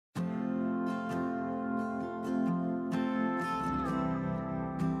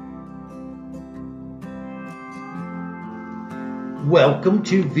Welcome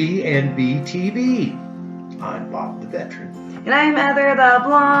to VNB TV. I'm Bob the Veteran. And I'm Heather the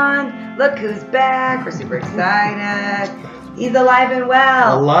Blonde. Look who's back. We're super excited. He's alive and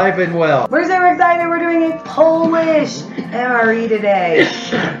well. Alive and well. We're super excited. We're doing a Polish MRE today.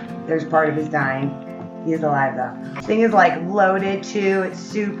 There's part of his dying. He's alive though. This thing is like loaded too. It's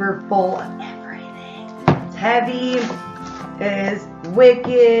super full of everything. It's heavy. It is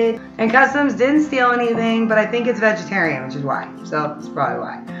wicked. And Customs didn't steal anything, but I think it's vegetarian, which is why. So that's probably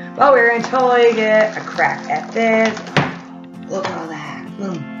why. But we're gonna totally get a crack at this. Look at all that.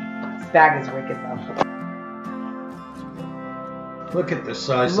 This bag is wicked though. Look at the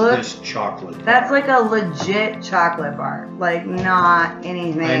size of this chocolate bar. That's like a legit chocolate bar. Like not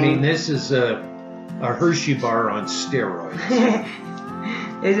anything. I mean, this is a Hershey bar on steroids.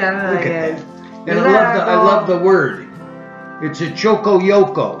 It's definitely Look at good. that. And I love the word. It's a Choco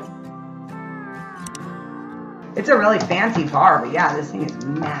Yoko. It's a really fancy bar, but yeah, this thing is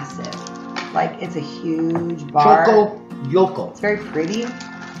massive. Like, it's a huge bar. Choco Yoko. It's very pretty,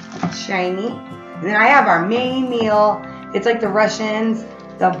 shiny. And then I have our main meal. It's like the Russians,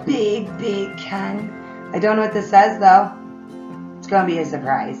 the big can. I don't know what this says though. It's gonna be a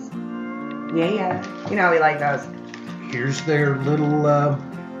surprise. Yeah. You know we like those. Here's their little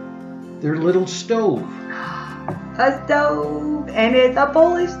stove. A stove, and it's a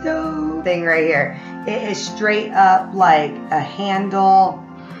Polish stove thing right here. It is straight up like a handle.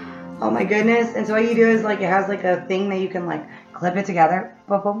 Oh my goodness. And so what you do is like it has like a thing that you can like clip it together,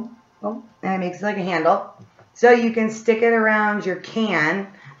 boom, boom, boom, and it makes it like a handle. So you can stick it around your can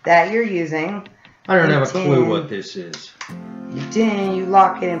that you're using. I don't have a clue what this is. Then you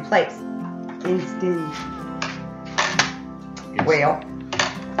lock it in place. Instant. Whale.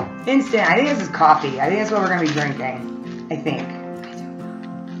 Instant. I think this is coffee. I think that's what we're going to be drinking. I think.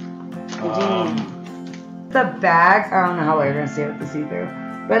 The bag. I don't know how well you're going to see it with the see-through.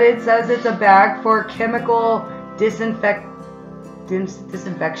 But it says it's a bag for chemical disinfection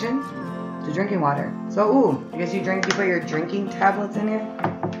to drinking water. So, ooh, I guess you put your drinking tablets in here.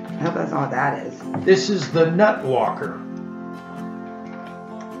 I hope that's not what that is. This is the Nut Walker.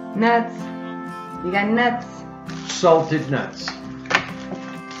 Nuts. You got nuts. Salted nuts.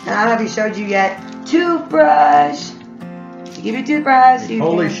 And I don't know if he showed you yet. Toothbrush. You give your toothbrush.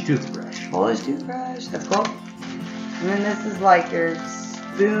 Polish toothbrush. Polish toothbrush. That's cool. And then this is like your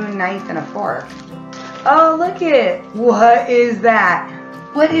spoon, knife, and a fork. Oh, look it. What is that?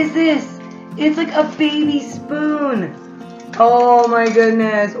 What is this? It's like a baby spoon. Oh my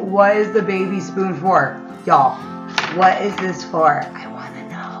goodness. What is the baby spoon for? Y'all, what is this for? I want to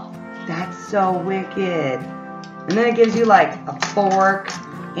know. That's so wicked. And then it gives you like a fork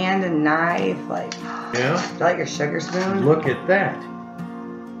and a knife, like, yeah, like your sugar spoon. Look at that.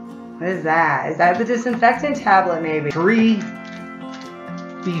 What is that? Is that the disinfectant tablet, maybe? 3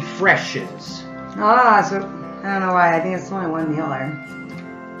 Befreshes. Ah, so I don't know why. I think it's only one meal there.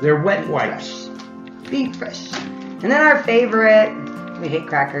 They're wet wipes. Be fresh. And then our favorite. We hate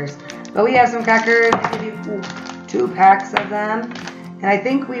crackers, but we have some crackers. Maybe 2 packs of them, and I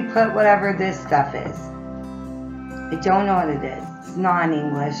think we put whatever this stuff is. I don't know what it is. It's not in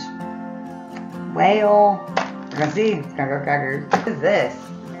English. Whale. We're gonna see. It's gonna go crackers. What is this?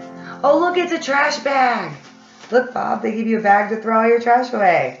 Oh, look, it's a trash bag. Look, Bob, they give you a bag to throw all your trash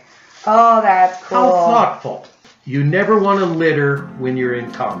away. Oh, that's cool. How thoughtful. You never want to litter when you're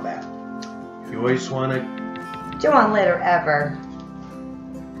in combat. You always want to... Don't want litter ever.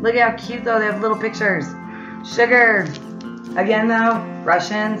 Look how cute, though. They have little pictures. Sugar. Again, though,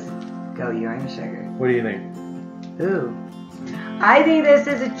 Russians. Go you and sugar. What do you think? Ooh. I think this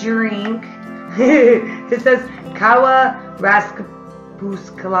is a drink. It says Kawa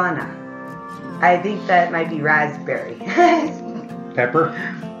Raspuskalana. I think that might be raspberry. Pepper?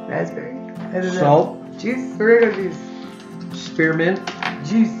 Raspberry. Salt? Juice? Burrito juice. Spearmint?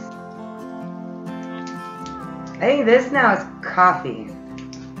 Juice. I think this now is coffee.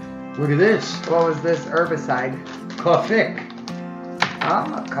 Look at this. What was this herbicide? Coffee.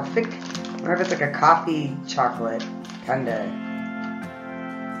 Oh, coffee. I wonder if it's like a coffee chocolate, kinda.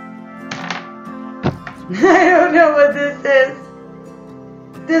 I don't know what this is.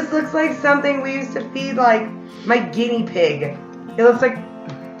 This looks like something we used to feed like my guinea pig. It looks like,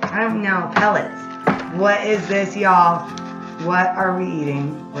 I don't know, pellets. What is this, y'all? What are we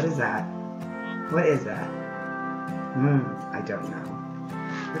eating? What is that? What is that? I don't know.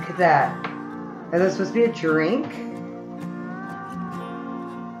 Look at that. Are those supposed to be a drink?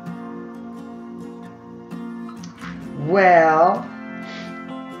 Well.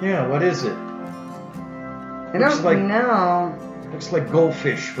 Yeah, what is it? I don't know. Looks like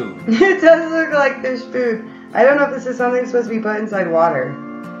goldfish food. It does look like fish food. I don't know if this is something supposed to be put inside water.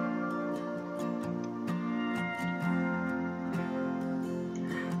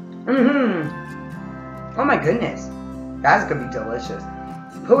 Oh my goodness. That's gonna be delicious.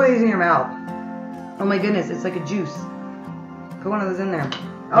 Put these in your mouth. Oh my goodness, it's like a juice. Put one of those in there.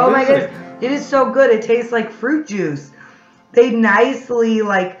 Oh my goodness. It is so good. It tastes like fruit juice. They nicely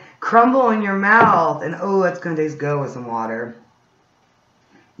like crumble in your mouth. And oh, it's gonna taste good with some water.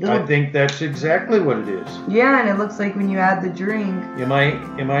 I think that's exactly what it is. Yeah, and it looks like when you add the drink. Am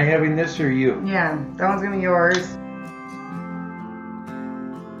I having this or you? Yeah, that one's gonna be yours.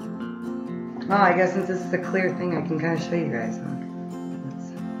 Oh, I guess since this is a clear thing, I can kind of show you guys. Huh?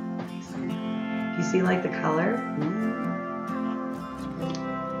 You see like the color?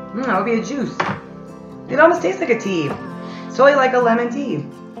 That would be a juice. It almost tastes like a tea. It's totally like a lemon tea.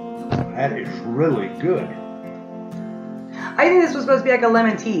 That is really good. I think this was supposed to be like a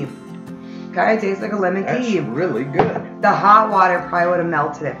lemon tea. Okay, it tastes like a lemon tea. That's really good. The hot water probably would have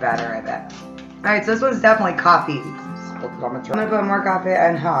melted it better, I bet. Alright, so this one's definitely coffee. I'm gonna put more coffee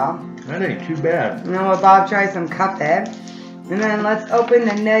and hot. That ain't too bad. And then we'll Bob try some coffee. And then let's open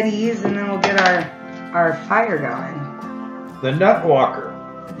the nutties and then we'll get our fire going. The Nut Walker.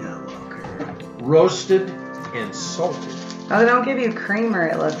 Roasted and salted. Oh, they don't give you creamer,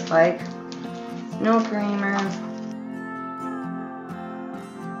 it looks like. No creamer.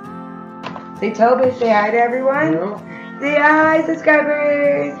 Say Toby, say hi to everyone. Hello. Say hi,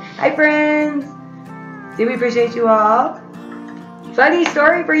 subscribers. Hi, friends. See, we appreciate you all. Funny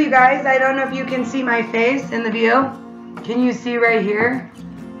story for you guys. I don't know if you can see my face in the view. Can you see right here?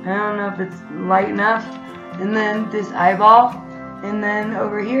 I don't know if it's light enough. And then this eyeball. And then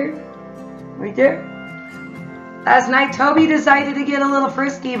over here. Right there. Last night, Toby decided to get a little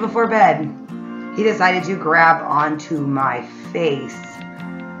frisky before bed. He decided to grab onto my face.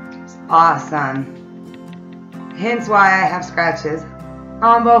 It's awesome. Hence why I have scratches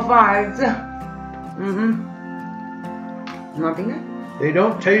on both sides. You want peanut? They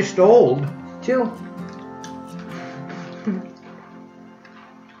don't taste old. 2.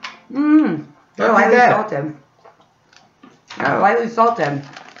 They're lightly salted. They're lightly salted.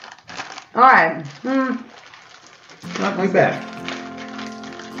 Alright. Not too bad.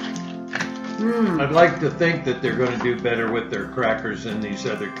 I'd like to think that they're going to do better with their crackers in these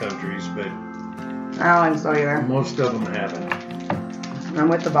other countries, but I don't think so either. most of them haven't. I'm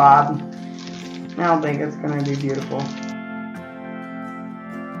with the Bob. I don't think it's going to be beautiful.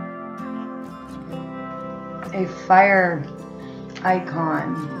 A fire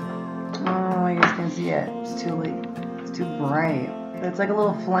icon. Oh, you guys can't see it. It's too late. It's too bright. It's like a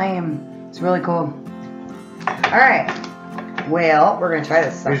little flame. It's really cool. Alright. Well, we're going to try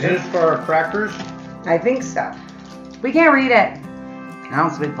this sucker. Is this for our crackers? I think so. We can't read it. I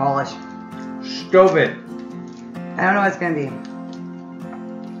don't speak Polish. Stove it. I don't know what it's going to be.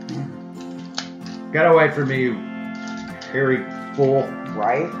 Get away from me, you hairy fool.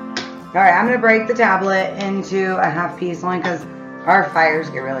 Right? Alright, I'm going to break the tablet into a half piece only because our fires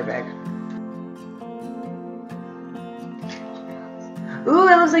get really big. Ooh,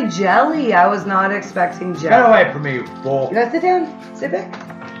 it looks like jelly. I was not expecting jelly. Get away from me, you fool. You guys sit down. Sit back.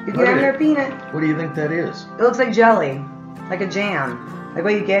 You can have your peanut. What do you think that is? It looks like jelly. Like a jam. Like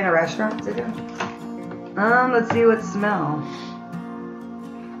what you get in a restaurant. Sit down. Let's see what smell.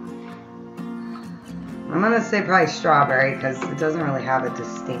 I'm going to say probably strawberry because it doesn't really have a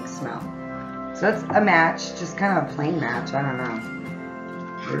distinct smell. So that's a match. Just kind of a plain match. I don't know.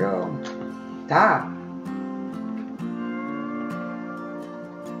 Here we go. Stop.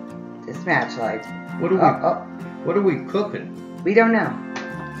 This match like... What are we cooking? We don't know.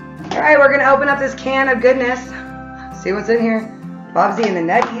 Alright, we're going to open up this can of goodness. See what's in here. Bob's eating the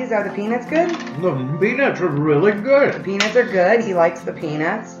nutties. Are the peanuts good? The peanuts are really The good. peanuts are good. He likes the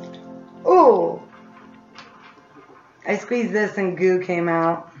peanuts. Ooh. I squeezed this and goo came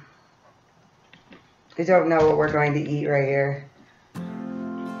out. I don't know what we're going to eat right here.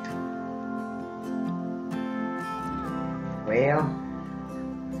 Well,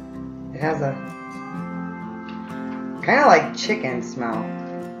 it has a kind of like chicken smell.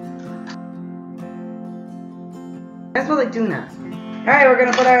 That smells like tuna. Alright, we're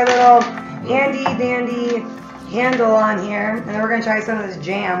going to put our little handy dandy handle on here. And then we're going to try some of this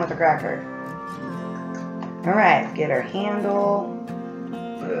jam with the cracker. Alright, get our handle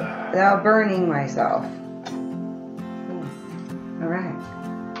without burning myself. Alright.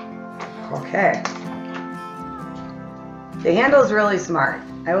 Okay. The handle is really smart,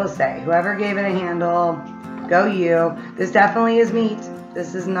 I will say. Whoever gave it a handle, go you. This definitely is meat.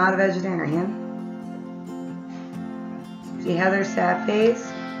 This is not a vegetarian. See Heather's sad face?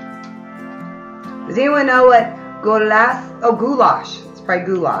 Does anyone know what goulash? Oh, goulash. It's probably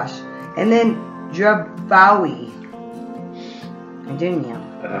goulash. And then drabawi. I didn't know.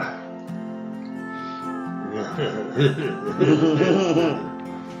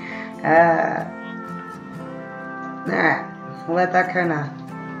 Alright, we'll let that kind of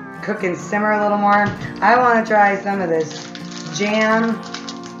cook and simmer a little more. I want to try some of this jam.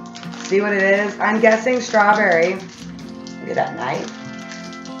 See what it is. I'm guessing strawberry. Look at that knife.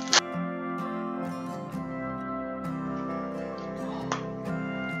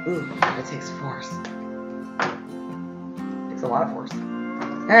 Ooh, that takes force. Takes a lot of force.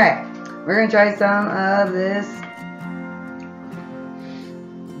 Alright, we're going to try some of this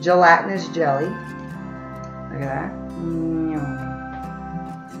gelatinous jelly. Look at that.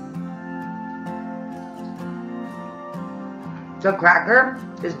 The cracker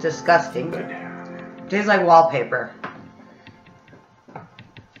is disgusting. Tastes like wallpaper.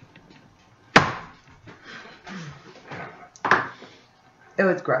 It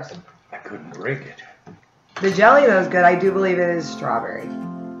was gross. I couldn't break it. The jelly though is good. I do believe it is strawberry.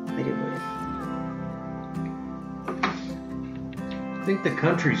 I do believe. I think the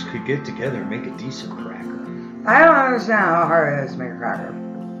countries could get together and make a decent cracker. I don't understand how hard it is to make a cracker.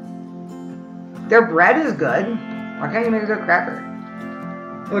 Their bread is good. Why can't you make a good cracker?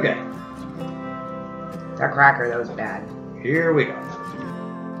 Okay. That cracker, that was bad. Here we go.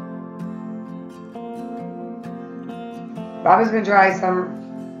 Bob is going to try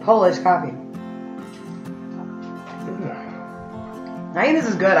some Polish coffee. I think this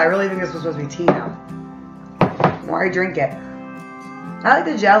is good. I really think this was supposed to be tea now. The more I drink it. I like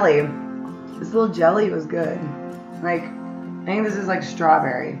the jelly. This little jelly was good. Like, I think this is like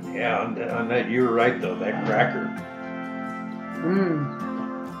strawberry. Yeah, on that, you're right though. That cracker.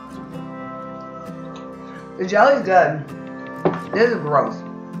 The jelly's good. This is gross.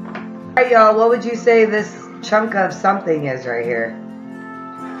 Alright, y'all. What would you say this chunk of something is right here?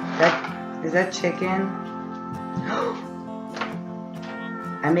 Is that chicken?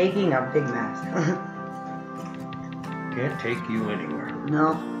 I'm making a big mess. Can't take you anywhere.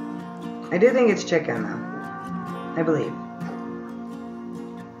 No. I do think it's chicken though. I believe.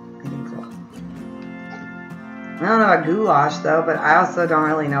 I think so. I don't know about goulash though, but I also don't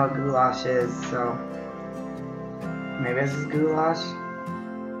really know what goulash is, so maybe this is goulash.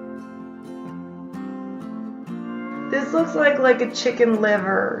 This looks like a chicken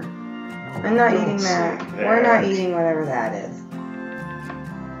liver. I'm not eating that. We're not eating whatever that is.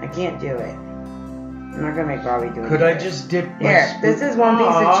 I can't do it. I'm not gonna make Bobby do it. Could I just dip my Here, spoon? this is one piece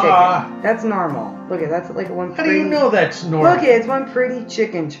of chicken. That's normal. Look at that's like one How pretty... do you know that's normal? Look, it's one pretty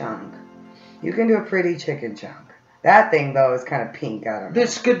chicken chunk. You can do a pretty chicken chunk. That thing though is kind of pink. I don't know.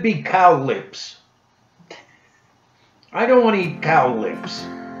 This could be cow lips. I don't want to eat cow lips.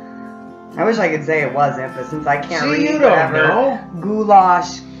 I wish I could say it wasn't, but since I can't read you don't whatever know.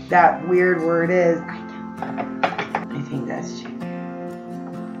 goulash, that weird word is, I think that's chicken.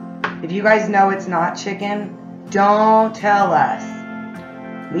 If you guys know it's not chicken, don't tell us.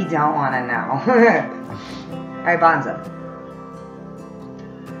 We don't want to know. Alright, Bonzo.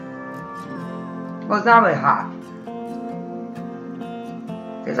 Well, it's not really hot.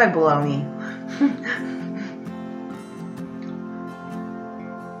 It's like bologna.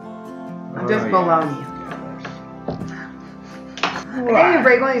 Just bologna. I can't even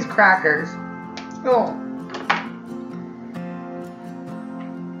break one of these crackers. Oh.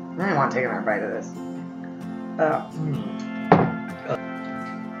 I didn't want to take another bite of this.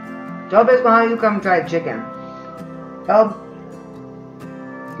 Toby, why don't you come try chicken? Toby?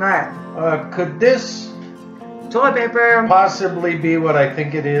 Alright. Could this Toilet paper. possibly be what I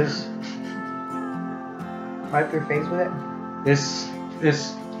think it is? Wipe your face with it. This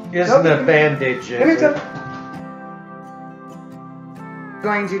isn't a bandage, is it?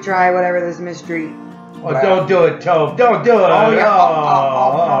 Going to try whatever this mystery. Oh, don't do it, Tobe. Don't do it. Oh, yeah.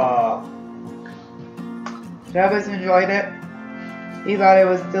 Oh. Toby's enjoyed it. He thought it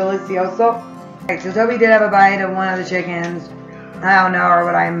was delicioso. Alright, so Toby did have a bite of one of the chickens. I don't know, or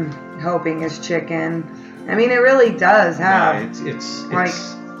what I'm hoping is chicken. I mean, it really does have.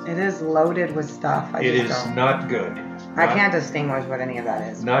 It is loaded with stuff. It is not good. I can't distinguish what any of that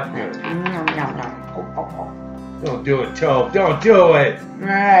is. Not good. Oh. Don't do it, Tobe. Don't do it.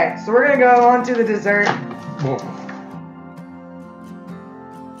 Alright, so we're going to go on to the dessert.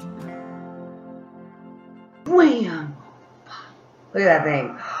 Wham! Look at that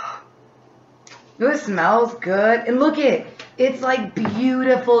thing. It smells good. And look it's like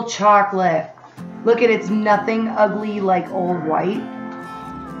beautiful chocolate. Look it's nothing ugly like old white.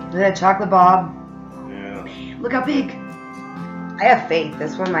 Look at that chocolate bob. Yeah. Look how big. I have faith.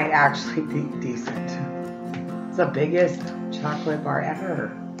 This one might actually be decent. It's the biggest chocolate bar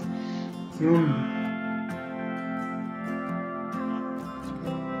ever.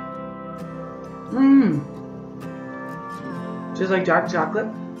 Just like dark chocolate.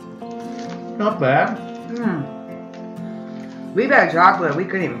 Not bad. We've had chocolate we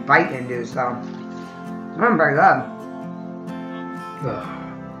couldn't even bite into, so I'm very good.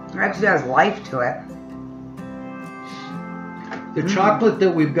 It actually has life to it. The chocolate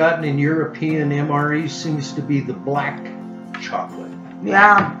that we've gotten in European MRE seems to be the black chocolate.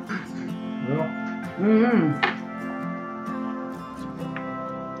 Yeah. Well,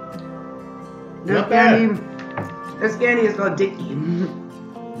 not bad. This candy is called Dicky.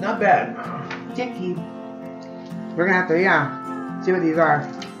 Not bad. Dicky. We're gonna have to, see what these are.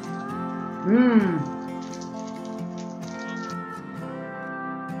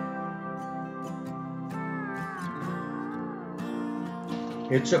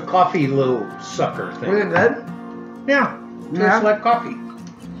 It's a coffee little sucker thing. Was it good? Yeah. Tastes like coffee.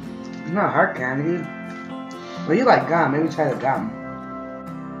 It's not hard candy. Well, you like gum. Maybe try the gum.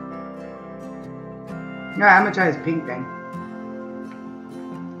 Yeah, I'm gonna try this pink thing.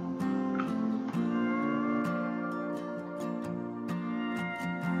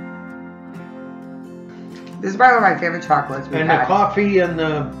 This is probably my favorite chocolates we've And had. the coffee and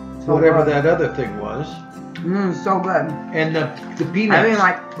the whatever that other thing was. So good. And the peanuts. I mean,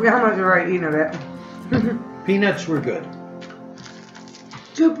 like, look how much I've already eaten of it. Peanuts were good.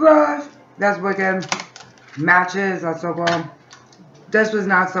 Toothbrush. That's wicked. Matches. That's so cool. This was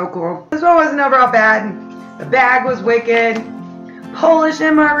not so cool. This one wasn't overall bad. The bag was wicked. Polish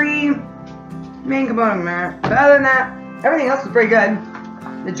MRE. Main component, man. But other than that, everything else was pretty good.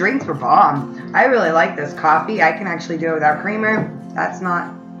 The drinks were bomb. I really like this coffee. I can actually do it without creamer. That's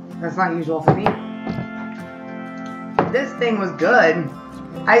not usual for me. This thing was good.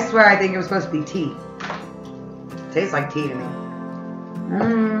 I swear I think it was supposed to be tea. Tastes like tea to me.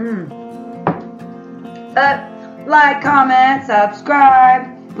 Like, comment, subscribe.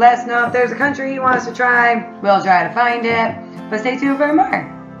 Let us know if there's a country you want us to try. We'll try to find it. But stay tuned for more.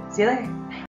 See you later.